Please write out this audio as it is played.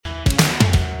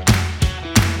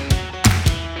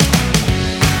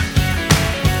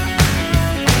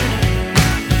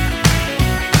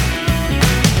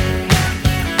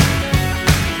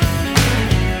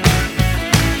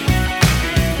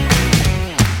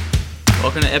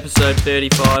Welcome to episode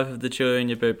 35 of the Chew in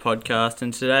Your Boot podcast,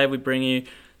 and today we bring you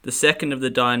the second of the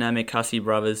dynamic Hussey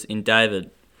brothers in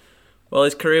David. While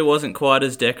his career wasn't quite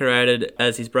as decorated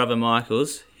as his brother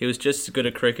Michael's, he was just as good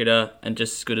a cricketer and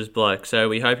just as good as bloke, so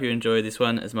we hope you enjoy this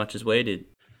one as much as we did.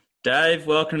 Dave,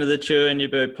 welcome to the Chew in Your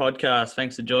Boot podcast.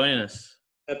 Thanks for joining us.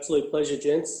 Absolute pleasure,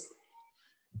 gents.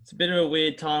 It's a bit of a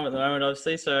weird time at the moment,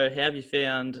 obviously, so how have you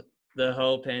found the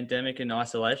whole pandemic and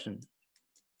isolation?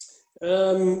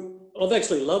 I've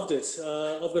actually loved it.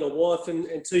 I've got a wife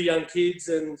and two young kids,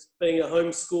 and being a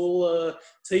homeschool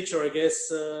teacher, I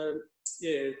guess,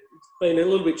 it's been a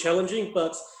little bit challenging,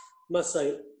 but I must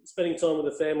say, spending time with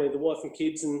the family, the wife and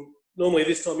kids, and normally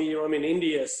this time of year I'm in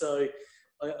India, so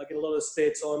I get a lot of spare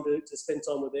time to spend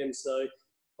time with them. So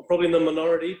I'm probably in the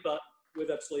minority, but we've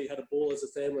absolutely had a ball as a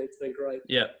family. It's been great.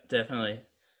 Yeah, definitely.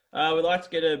 We'd like to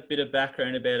get a bit of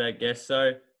background about our guests.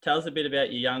 So tell us a bit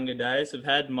about your younger days. We've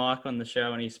had Mike on the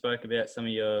show and he spoke about some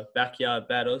of your backyard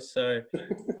battles. So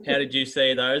how did you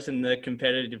see those and the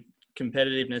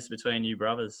competitiveness between you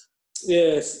brothers?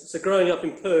 Yes, so growing up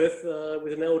in Perth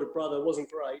with an elder brother wasn't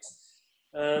great.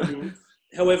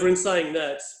 However, in saying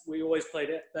that, we always played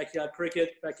backyard cricket,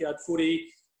 backyard footy,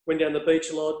 went down the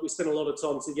beach a lot. We spent a lot of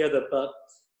time together, but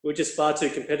we were just far too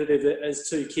competitive as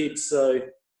two kids. So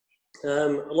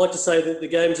I'd like to say that the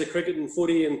games of cricket and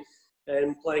footy and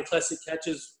playing classic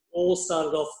catches all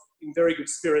started off in very good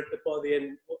spirit, but by the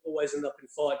end always end up in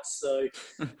fights. So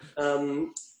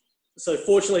so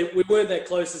fortunately, we weren't that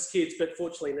close as kids, but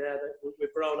fortunately now that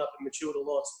we've grown up and matured a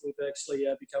lot, we've actually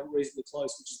become reasonably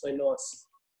close, which has been nice.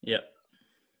 Yeah.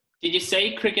 Did you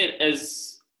see cricket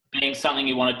as being something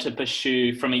you wanted to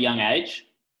pursue from a young age?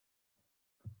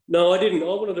 No, I didn't. I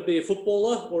wanted to be a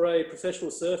footballer or a professional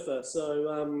surfer. So,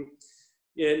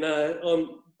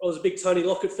 I was a big Tony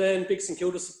Lockett fan, big St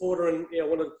Kilda supporter, and I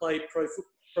wanted to play pro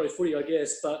footy, I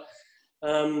guess. But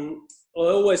I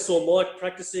always saw Mike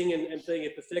practicing and being a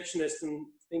perfectionist and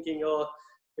thinking,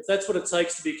 if that's what it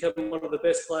takes to become one of the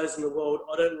best players in the world,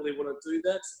 I don't really want to do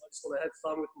that. I just want to have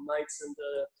fun with my mates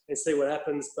and see what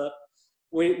happens. But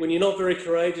when you're not very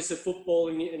courageous at football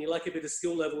and you lack a bit of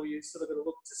skill level, you sort of got to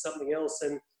look to something else.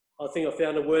 And I think I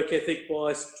found a work ethic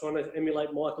by trying to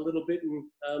emulate Mike a little bit. And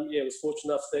I was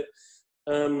fortunate enough that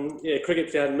cricket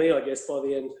found me, I guess, by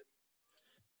the end.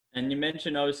 And you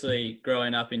mentioned obviously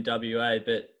growing up in WA,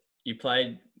 but you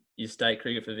played your state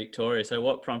cricket for Victoria. So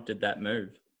what prompted that move?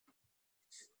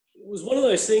 It was one of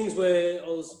those things where I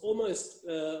was almost,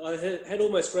 I had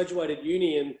almost graduated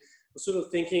uni and was sort of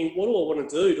thinking, what do I want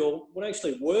to do? Do I want to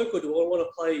actually work or do I want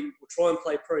to play or try and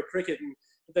play pro cricket? And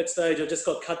at that stage, I just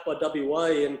got cut by WA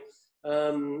and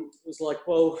it was like,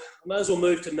 well, I may as well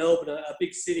move to Melbourne, a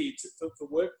big city for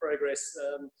work progress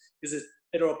because there's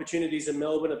better opportunities in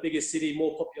Melbourne, a bigger city,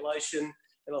 more population.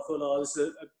 And I thought, this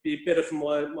would be better for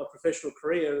my professional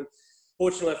career. And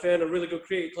fortunately, I found a really good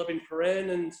cricket club in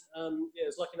Paran and I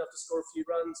was lucky enough to score a few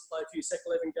runs, play a few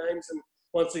Sec-11 games and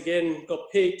once again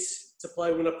got picked to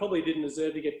play when I probably didn't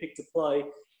deserve to get picked to play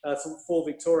for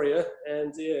Victoria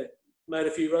and made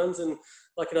a few runs and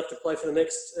lucky enough to play for the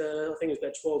next, I think it was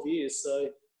about 12 years. So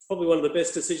it's probably one of the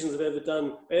best decisions I've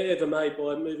ever made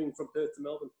by moving from Perth to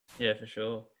Melbourne. Yeah, for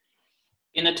sure.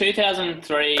 In the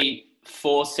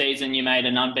 2003-4 season, you made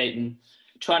an unbeaten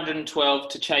 212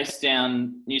 to chase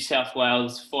down New South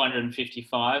Wales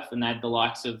 455, and they had the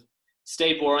likes of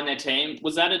Steve Waugh on their team.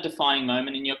 Was that a defining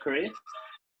moment in your career?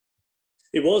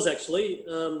 It was actually.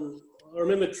 I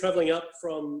remember travelling up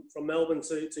from Melbourne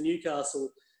to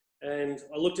Newcastle and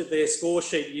I looked at their score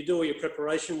sheet. You do all your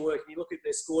preparation work and you look at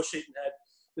their score sheet and had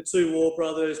the two Waugh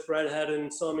brothers, Brad Haddin,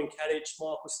 Simon Kadich,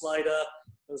 Michael Slater.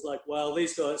 I was like, wow,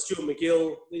 these guys, Stuart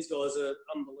McGill, these guys are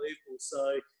unbelievable.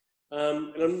 So,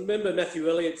 and I remember Matthew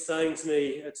Elliott saying to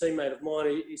me, a teammate of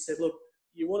mine, he said, look,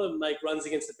 you want to make runs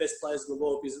against the best players in the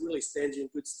world because it really stands you in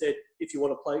good stead if you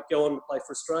want to go on to play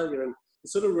for Australia. And it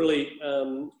sort of really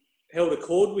held a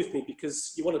chord with me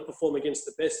because you want to perform against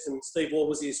the best. And Steve Waugh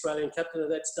was the Australian captain at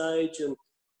that stage. And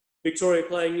Victoria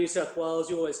playing New South Wales,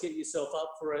 you always get yourself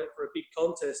up for a big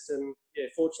contest. And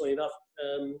fortunately enough,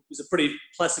 it was a pretty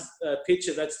placid pitch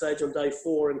at that stage on day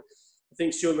 4. And I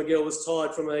think Stuart McGill was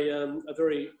tired from a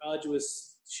very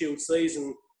arduous Shield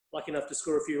season, lucky enough to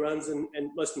score a few runs and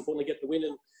most importantly get the win.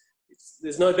 And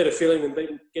there's no better feeling than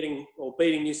beating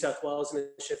New South Wales in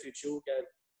a Sheffield Shield game.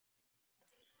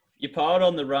 You piled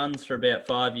on the runs for about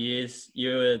 5 years.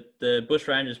 You were the Bush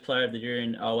Rangers Player of the Year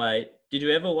in 2008. Did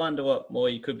you ever wonder what more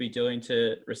you could be doing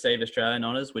to receive Australian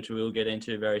honours, which we'll get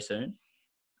into very soon?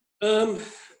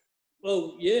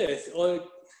 Well, yeah. There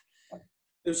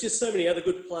was just so many other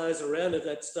good players around at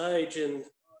that stage and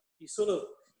you sort of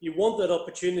you want that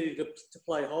opportunity to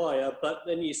play higher, but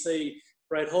then you see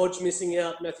Brad Hodge missing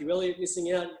out, Matthew Elliott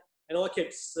missing out, and I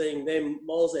kept seeing them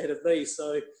miles ahead of me.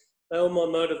 So they were my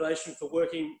motivation for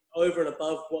working over and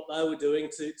above what they were doing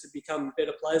to become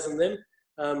better players than them.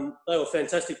 They were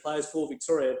fantastic players for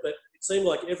Victoria, but it seemed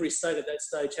like every state at that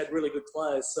stage had really good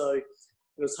players. So it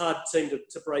was a hard team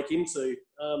to break into.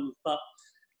 But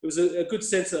it was a good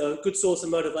sense, a good source of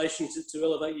motivation to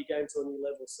elevate your game to a new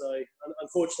level. So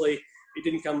unfortunately, it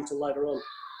didn't come until later on.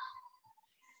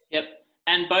 Yep.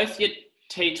 And both your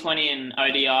T20 and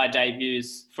ODI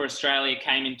debuts for Australia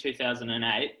came in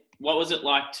 2008. What was it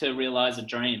like to realise a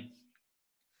dream?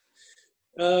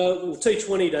 Well,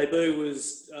 T20 debut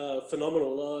was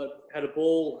phenomenal. I had a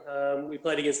ball. We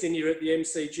played against India at the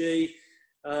MCG.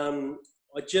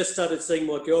 I just started seeing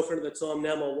my girlfriend at the time,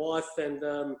 now my wife,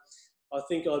 and I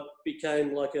think I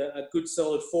became like a good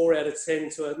solid 4 out of 10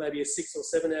 to maybe a 6 or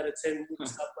 7 out of 10 when I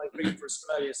started playing cricket for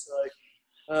Australia.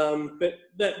 So, but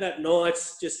that night,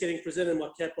 just getting presented my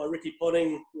cap by Ricky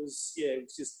Ponting was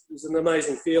an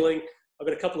amazing feeling. I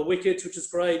got a couple of wickets, which was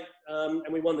great,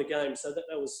 and we won the game. So that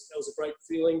was a great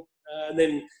feeling. And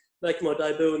then making my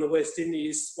debut in the West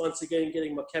Indies, once again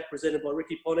getting my cap presented by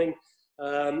Ricky Ponting.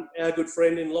 Our good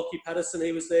friend in Lockie Patterson,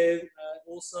 he was there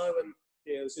also, and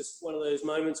it was just one of those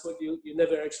moments what you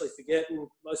never actually forget. And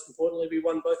most importantly, we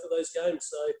won both of those games,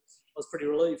 so I was pretty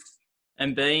relieved.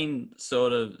 And being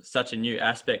sort of such a new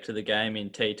aspect to the game in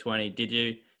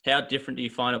T20, how different do you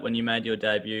find it when you made your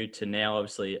debut to now,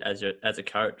 obviously as a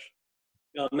coach?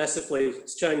 Massively,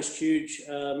 it's changed huge.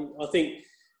 I think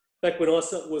back when I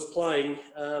was playing,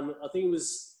 I think it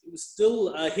was still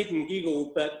a hit and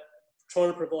giggle, but trying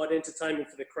to provide entertainment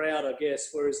for the crowd, I guess.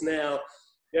 Whereas now,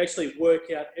 you actually work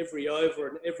out every over,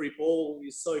 and every ball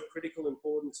is so critical and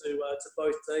important to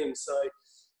both teams.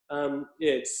 So,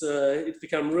 it's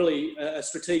become really a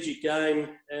strategic game,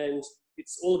 and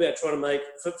it's all about trying to make,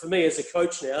 for me as a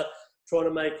coach now, trying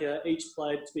to make each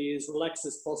player to be as relaxed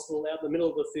as possible out in the middle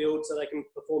of the field so they can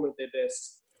perform at their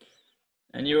best.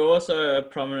 And you're also a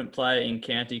prominent player in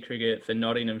county cricket for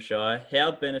Nottinghamshire.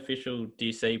 How beneficial do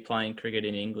you see playing cricket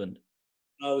in England?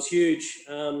 It was huge.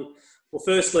 Well,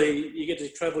 firstly, you get to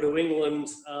travel to England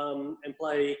and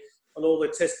play on all the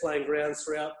test playing grounds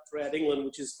throughout England,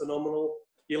 which is phenomenal.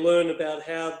 You learn about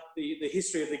how the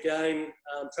history of the game,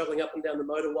 travelling up and down the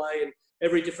motorway, and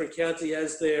every different county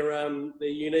has their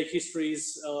unique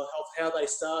histories of how they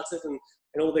started and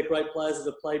all their great players that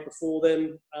have played before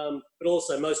them. But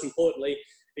also, most importantly,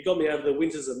 it got me out of the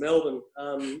winters of Melbourne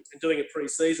and doing a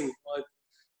pre-season.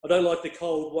 I don't like the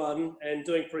cold one, and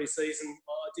doing pre-season,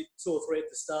 I did 2 or 3 at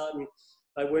the start, and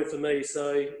they weren't for me.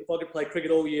 So if I could play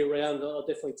cricket all year round, I'll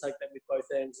definitely take that with both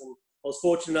hands. And I was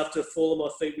fortunate enough to fall on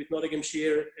my feet with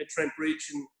Nottinghamshire at Trent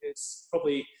Bridge, and it's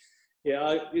probably,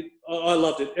 I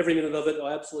loved it. Every minute of it,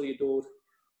 I absolutely adored.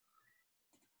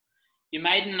 Your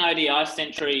maiden ODI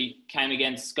century came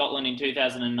against Scotland in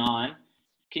 2009.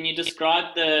 Can you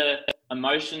describe the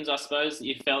emotions, I suppose, that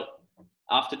you felt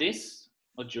after this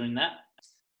or during that?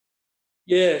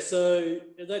 Yeah, so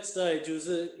at that stage, it was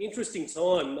an interesting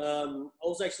time. I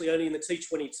was actually only in the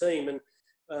T20 team, and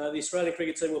the Australian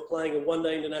cricket team were playing a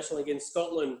one-day international against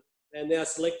Scotland, and our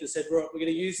selector said, right, we're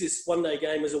going to use this one-day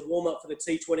game as a warm-up for the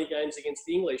T20 games against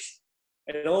the English.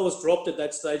 And I was dropped at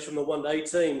that stage from the one-day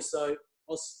team, so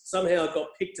I somehow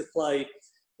got picked to play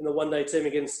in the one-day team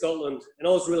against Scotland. And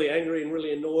I was really angry and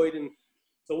really annoyed, and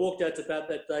so I walked out to bat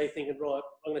that day thinking, right,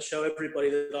 I'm going to show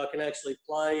everybody that I can actually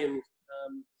play. And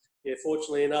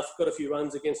fortunately enough, got a few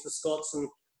runs against the Scots, and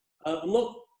I'm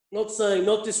not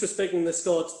disrespecting the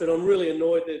Scots, but I'm really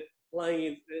annoyed that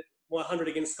playing my 100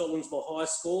 against Scotland's my high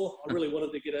score. I really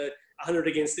wanted to get a 100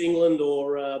 against England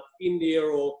or India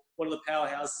or one of the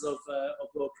powerhouses of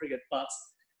world cricket, but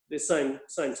the same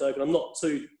token, I'm not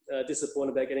too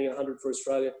disappointed about getting 100 for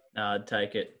Australia. No, I'd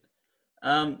take it.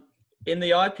 In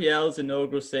the IPL's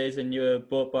inaugural season, you were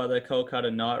bought by the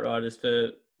Kolkata Knight Riders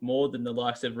for more than the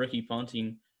likes of Ricky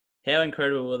Ponting. How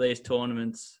incredible were these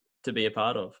tournaments to be a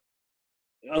part of?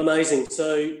 Amazing.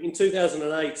 So in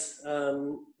 2008,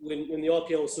 when the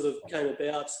IPL sort of came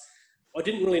about, I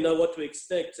didn't really know what to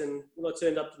expect. And when I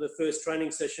turned up to the first training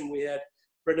session, we had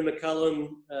Brendan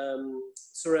McCullum,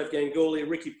 Sourav Ganguly,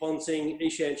 Ricky Ponting,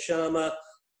 Ishant Sharma,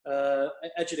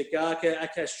 Ajit Agarkar,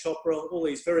 Akash Chopra, all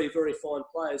these very, very fine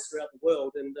players throughout the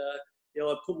world. And,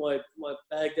 I put my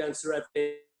bag down Sourav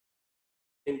Ganguly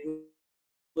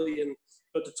and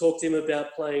got to talk to him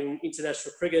about playing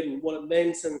international cricket and what it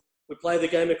meant. And we play the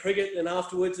game of cricket, and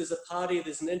afterwards there's a party,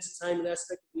 there's an entertainment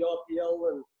aspect of the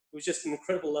IPL, and was just an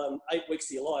incredible 8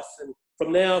 weeks of your life. And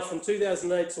from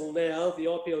 2008 till now, the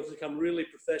IPL has become really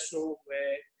professional,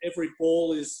 where every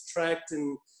ball is tracked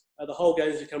and the whole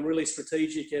game has become really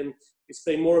strategic, and it's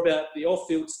been more about the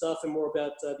off-field stuff and more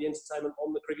about the entertainment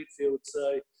on the cricket field.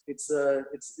 So it's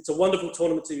a wonderful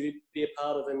tournament to be a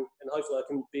part of, and hopefully I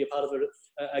can be a part of it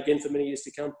again for many years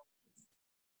to come.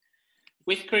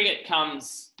 With cricket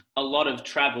comes a lot of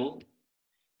travel.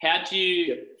 How do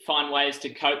you find ways to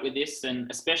cope with this, and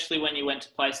especially when you went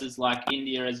to places like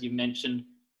India, as you mentioned,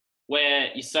 where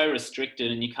you're so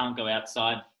restricted and you can't go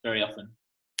outside very often?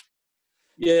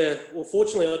 Yeah, well,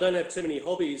 fortunately, I don't have too many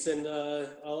hobbies, and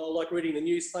I like reading the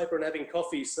newspaper and having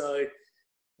coffee. So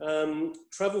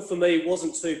travel for me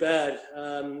wasn't too bad.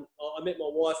 I met my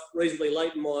wife reasonably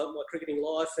late in my cricketing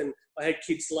life, and I had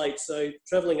kids late. So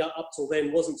travelling up till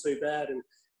then wasn't too bad. And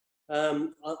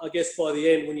I guess by the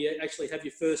end, when you actually have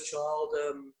your first child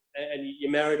and you're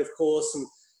married, of course,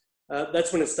 and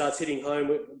that's when it starts hitting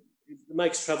home. It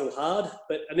makes travel hard,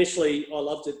 but initially I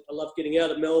loved it. I loved getting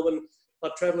out of Melbourne,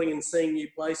 loved travelling and seeing new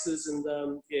places,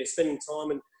 and spending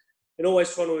time and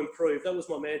always trying to improve. That was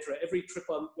my mantra. Every trip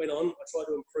I went on, I tried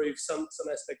to improve some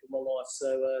aspect of my life.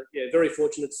 So very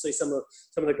fortunate to see some of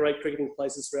the great cricketing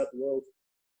places throughout the world.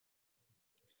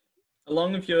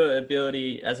 Along with your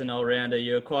ability as an all-rounder,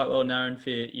 you're quite well known for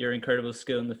your incredible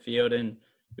skill in the field, and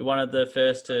you're one of the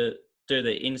first to do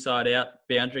the inside-out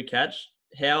boundary catch.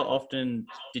 How often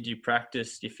did you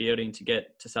practice your fielding to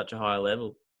get to such a high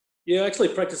level? Yeah, I actually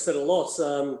practiced that a lot.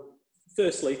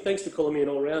 Firstly, thanks for calling me an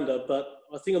all-rounder, but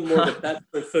I think I'm more of a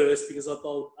batsman first because I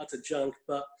bowl utter junk.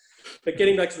 But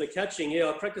getting back to the catching,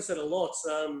 I practiced that a lot.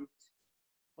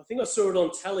 I think I saw it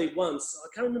on tally once. I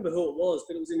can't remember who it was,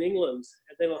 but it was in England.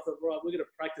 And then I thought, right, we're going to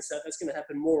practice that. That's going to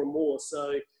happen more and more.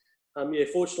 So,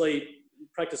 fortunately,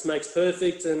 practice makes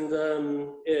perfect. And,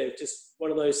 just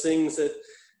one of those things that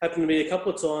happened to me a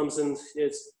couple of times. And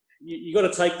you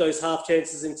got to take those half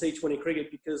chances in T20 cricket,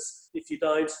 because if you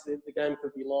don't, the game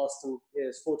could be lost. And,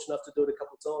 it's fortunate enough to do it a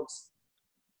couple of times.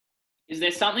 Is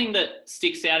there something that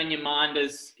sticks out in your mind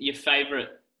as your favourite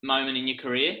moment in your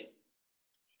career?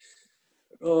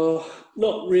 Oh,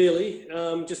 not really.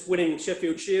 Just winning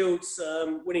Sheffield Shields,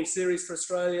 winning series for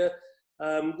Australia,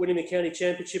 winning the county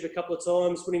championship a couple of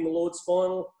times, winning the Lord's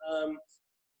final.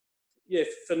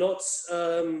 For Notts,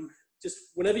 just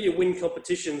whenever you win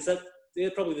competitions,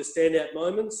 they're probably the standout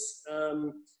moments.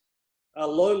 A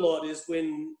low light is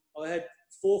when I had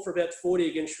 4 for about 40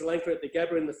 against Sri Lanka at the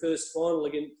Gabba in the first final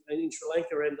in Sri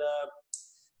Lanka, and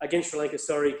against Sri Lanka,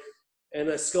 sorry. And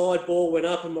a skied ball went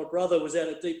up, and my brother was out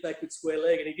a deep backward square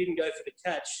leg, and he didn't go for the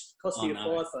catch. Cost me a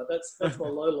fifer. That's my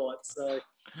low light. So,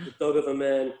 the dog of a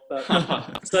man. But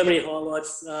so many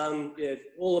highlights.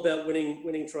 All about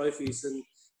winning trophies, and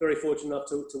very fortunate enough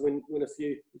to win a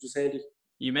few, which is handy.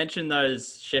 You mentioned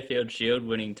those Sheffield Shield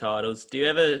winning titles. Do you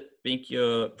ever think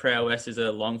your prowess as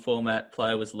a long format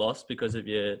player was lost because of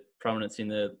your prominence in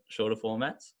the shorter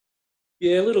formats?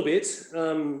 Yeah, a little bit.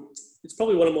 It's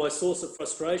probably one of my source of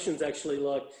frustrations, actually.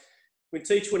 Like when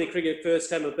T20 cricket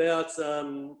first came about,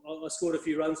 I scored a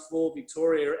few runs for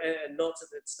Victoria and Notts at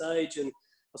that stage, and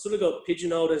I sort of got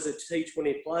pigeonholed as a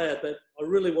T20 player, but I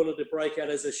really wanted to break out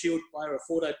as a Shield player,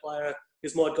 a 4-day player,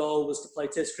 because my goal was to play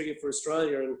Test cricket for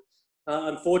Australia. And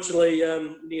unfortunately,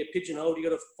 when you get pigeonholed, you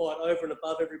got to fight over and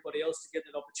above everybody else to get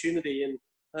that opportunity. And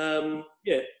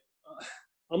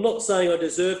I'm not saying I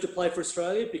deserve to play for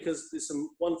Australia, because there's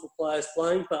some wonderful players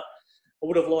playing, but I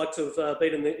would have liked to have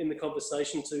been in the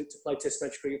conversation to play Test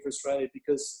match cricket for Australia,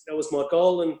 because that was my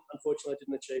goal, and unfortunately I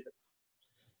didn't achieve it.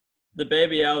 The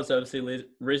BBL has obviously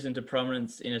risen to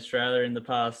prominence in Australia in the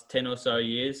past 10 or so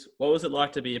years. What was it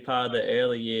like to be a part of the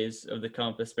early years of the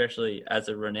comp, especially as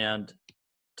a renowned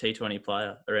T20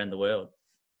 player around the world?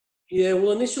 Yeah,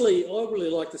 well, initially, I really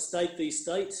liked the state v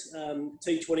state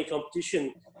T20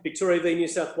 competition. Victoria v New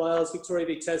South Wales, Victoria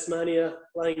v Tasmania,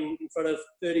 playing in front of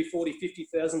 30, 40,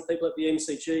 50,000 people at the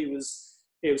MCG was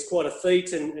quite a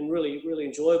feat and really, really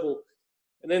enjoyable.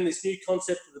 And then this new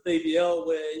concept of the BBL,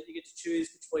 where you get to choose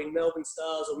between Melbourne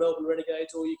Stars or Melbourne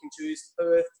Renegades, or you can choose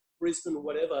Perth, Brisbane, or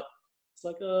whatever. It's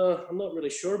like, I'm not really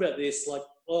sure about this. Like,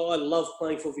 I love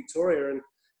playing for Victoria,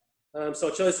 and so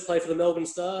I chose to play for the Melbourne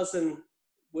Stars, and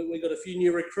we got a few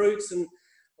new recruits, and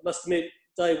I must admit,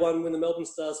 day one when the Melbourne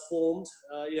Stars formed,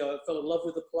 I fell in love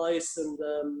with the place, and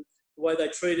the way they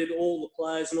treated all the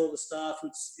players and all the staff.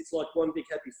 It's like one big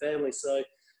happy family. So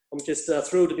I'm just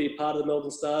thrilled to be a part of the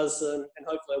Melbourne Stars, and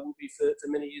hopefully I will be for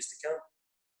many years to come.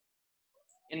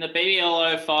 In the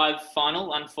BBL 05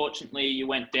 final, unfortunately, you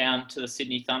went down to the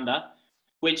Sydney Thunder,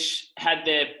 which had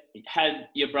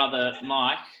your brother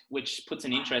Mike, which puts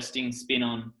an interesting spin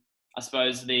on I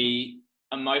suppose, the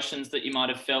emotions that you might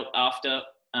have felt after.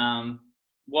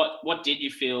 What did you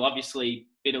feel? Obviously,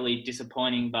 bitterly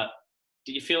disappointing, but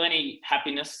did you feel any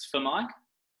happiness for Mike?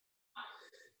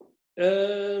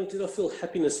 Did I feel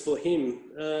happiness for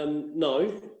him?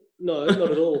 No, not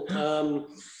at all.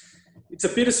 It's a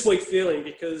bittersweet feeling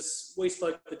because we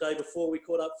spoke the day before. We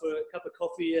caught up for a cup of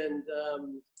coffee and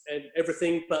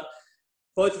everything, but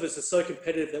both of us are so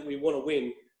competitive that we want to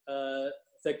win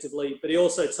effectively. But he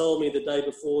also told me the day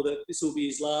before that this will be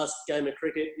his last game of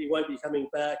cricket. He won't be coming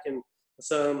back, and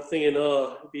so I'm thinking,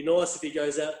 it'd be nice if he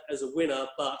goes out as a winner,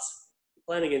 but you're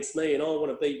playing against me and I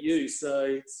want to beat you. So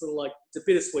it's sort of like, it's a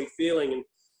bittersweet feeling. And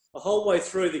the whole way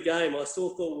through the game, I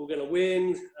still thought we were going to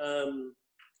win.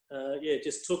 It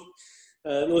just took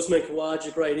Usman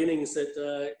Khawaja great innings that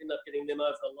ended up getting them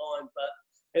over the line.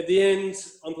 But at the end,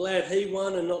 I'm glad he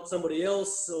won and not somebody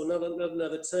else or not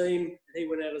another team. He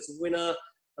went out as a winner.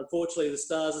 Unfortunately, the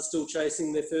Stars are still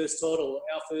chasing their first title,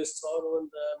 our first title, and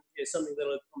something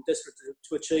that I'm desperate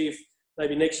to achieve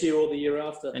maybe next year or the year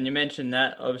after. And you mentioned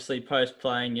that, obviously,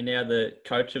 post-playing, you're now the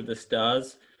coach of the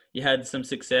Stars. You had some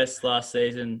success last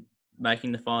season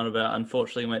making the final, but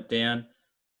unfortunately went down.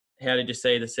 How did you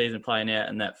see the season playing out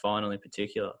and that final in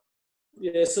particular?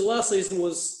 Yeah, so last season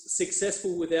was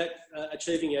successful without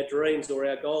achieving our dreams or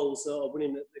our goals of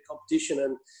winning the competition.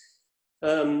 And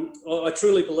I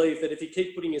truly believe that if you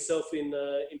keep putting yourself in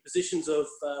positions of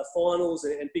finals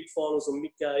and big finals or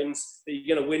mid games, that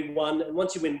you're going to win one. And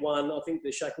once you win one, I think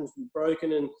the shackles will be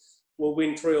broken and we'll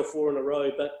win 3 or 4 in a row.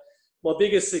 But my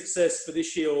biggest success for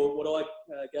this year, or what I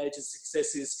gauge as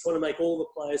success, is trying to make all the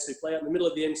players who play out in the middle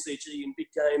of the MCG in big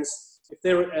games, if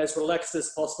they're as relaxed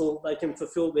as possible, they can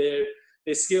fulfil their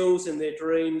skills and their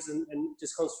dreams and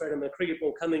just concentrate on the cricket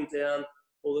ball coming down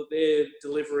or that they're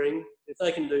delivering. If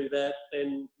they can do that,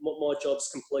 then my job's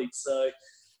complete. So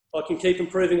I can keep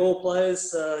improving all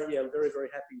players. I'm very, very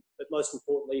happy. But most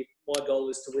importantly, my goal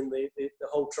is to win the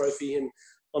whole trophy, and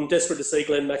I'm desperate to see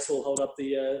Glenn Maxwell hold up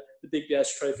the Big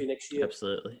Bash trophy next year.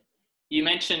 Absolutely. You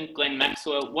mentioned Glenn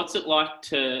Maxwell. What's it like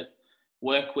to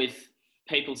work with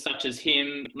people such as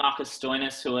him, Marcus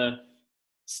Stoinis, who are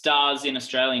stars in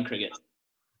Australian cricket?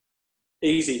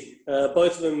 Easy.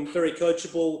 Both of them very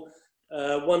coachable,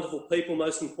 wonderful people,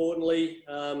 most importantly.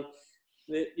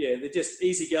 They're just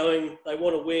easygoing. They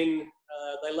want to win.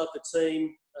 They love the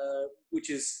team, which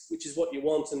is what you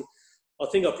want. And I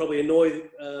think I probably annoy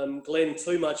Glenn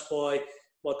too much by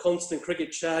my constant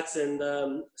cricket chats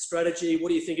and strategy. What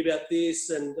do you think about this?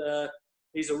 And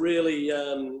he's a really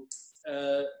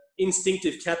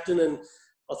instinctive captain. And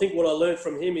I think what I learned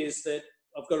from him is that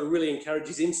I've got to really encourage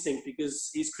his instinct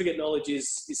because his cricket knowledge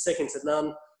is second to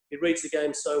none. He reads the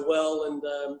game so well, and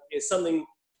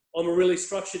I'm a really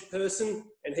structured person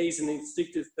and he's an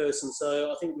instinctive person.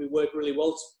 So I think we work really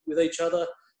well with each other.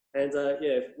 And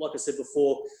like I said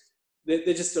before,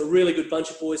 they're just a really good bunch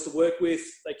of boys to work with.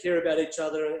 They care about each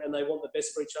other and they want the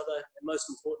best for each other. And most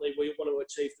importantly, we want to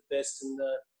achieve the best. And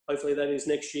hopefully that is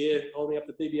next year, holding up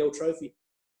the BBL trophy.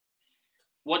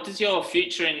 What does your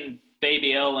future in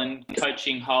BBL and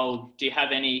coaching hold? Do you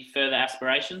have any further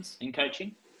aspirations in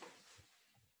coaching?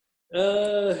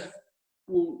 Well,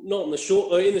 not in the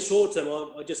short term.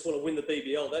 I just want to win the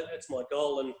BBL. That's my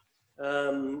goal.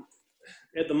 And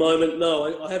at the moment,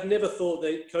 no, I have never thought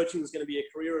that coaching was going to be a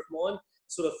career of mine.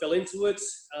 Sort of fell into it,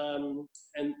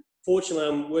 and fortunately,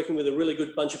 I'm working with a really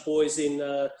good bunch of boys in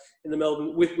the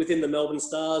Melbourne within the Melbourne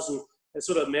Stars, and the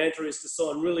sort of mantra is to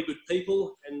sign really good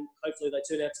people, and hopefully they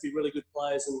turn out to be really good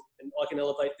players, and I can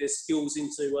elevate their skills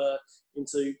into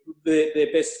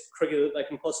their best cricketer that they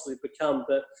can possibly become.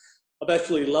 But I've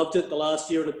actually loved it the last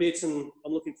year and a bit, and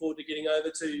I'm looking forward to getting over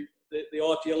to the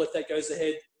IPL if that goes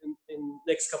ahead in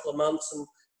next couple of months, and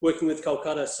working with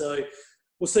Kolkata. So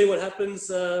we'll see what happens.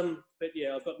 But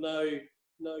yeah, I've got no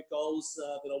goals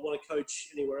that I want to coach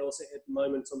anywhere else at the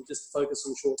moment. I'm just focused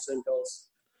on short-term goals.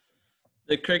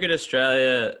 The Cricket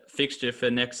Australia fixture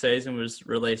for next season was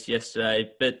released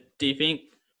yesterday, but do you think,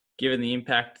 given the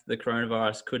impact the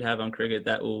coronavirus could have on cricket,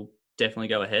 that will definitely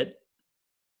go ahead?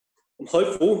 I'm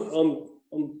hopeful.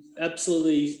 I'm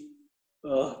absolutely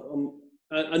I'm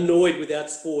annoyed without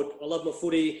sport. I love my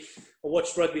footy. I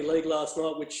watched rugby league last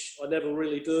night, which I never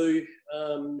really do.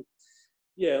 I'm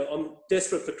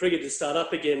desperate for cricket to start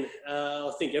up again.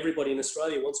 I think everybody in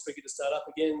Australia wants cricket to start up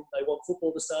again. They want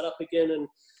football to start up again, and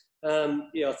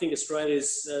I think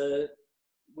Australia's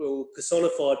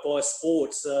personified by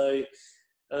sport. So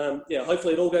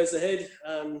hopefully it all goes ahead.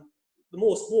 The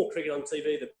more cricket on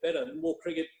TV, the better. The more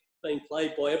cricket being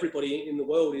played by everybody in the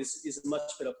world is a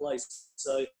much better place.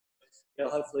 So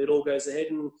hopefully it all goes ahead,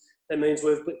 and that means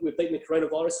we've beaten the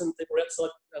coronavirus and people are outside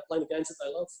playing the games that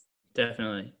they love.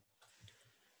 Definitely.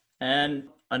 And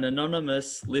an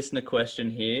anonymous listener question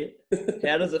here.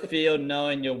 How does it feel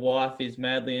knowing your wife is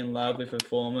madly in love with a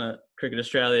former Cricket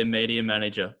Australia media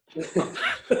manager?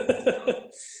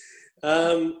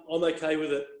 I'm okay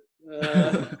with it.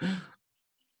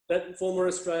 That former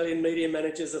Australian media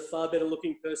manager is a far better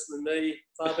looking person than me,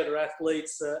 far better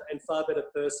athletes, and far better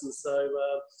person. So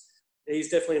he's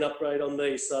definitely an upgrade on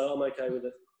me. So I'm okay with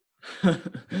it.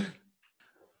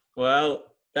 Well,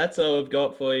 that's all we've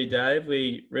got for you, Dave.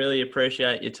 We really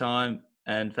appreciate your time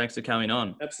and thanks for coming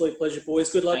on. Absolute pleasure, boys.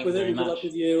 Good luck with it, and good luck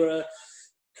with your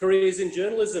careers in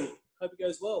journalism. Hope it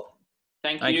goes well.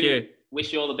 Thank you.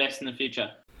 Wish you all the best in the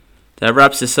future. That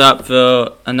wraps us up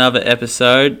for another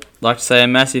episode. I'd like to say a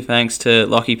massive thanks to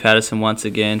Lockie Patterson once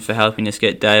again for helping us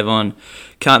get Dave on.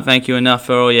 Can't thank you enough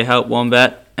for all your help,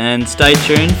 Wombat, and stay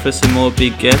tuned for some more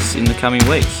big guests in the coming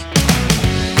weeks.